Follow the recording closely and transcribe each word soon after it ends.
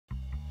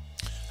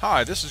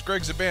Hi, this is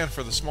Greg Zaban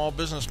for the Small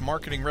Business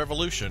Marketing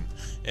Revolution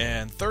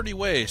and 30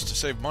 ways to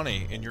save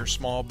money in your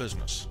small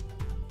business.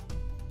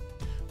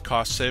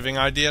 Cost saving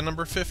idea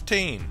number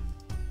 15.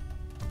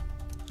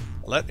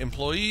 Let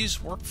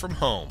employees work from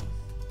home.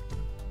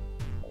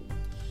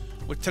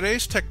 With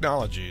today's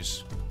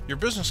technologies, your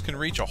business can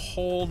reach a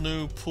whole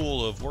new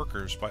pool of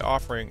workers by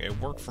offering a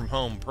work from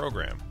home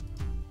program.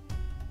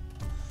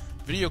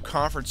 Video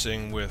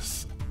conferencing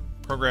with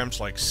programs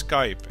like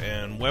Skype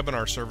and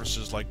webinar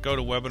services like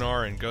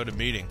GoToWebinar and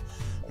GoToMeeting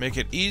make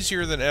it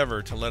easier than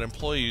ever to let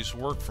employees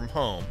work from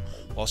home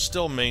while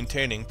still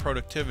maintaining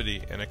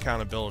productivity and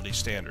accountability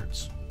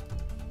standards.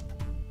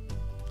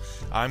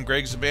 I'm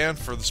Greg Zaban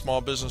for the Small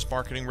Business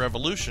Marketing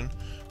Revolution.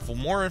 For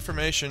more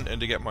information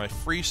and to get my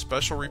free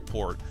special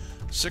report,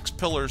 6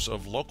 Pillars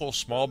of Local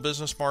Small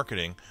Business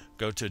Marketing,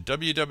 go to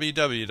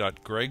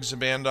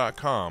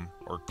www.gregzaban.com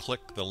or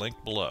click the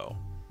link below.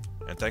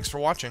 And thanks for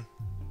watching.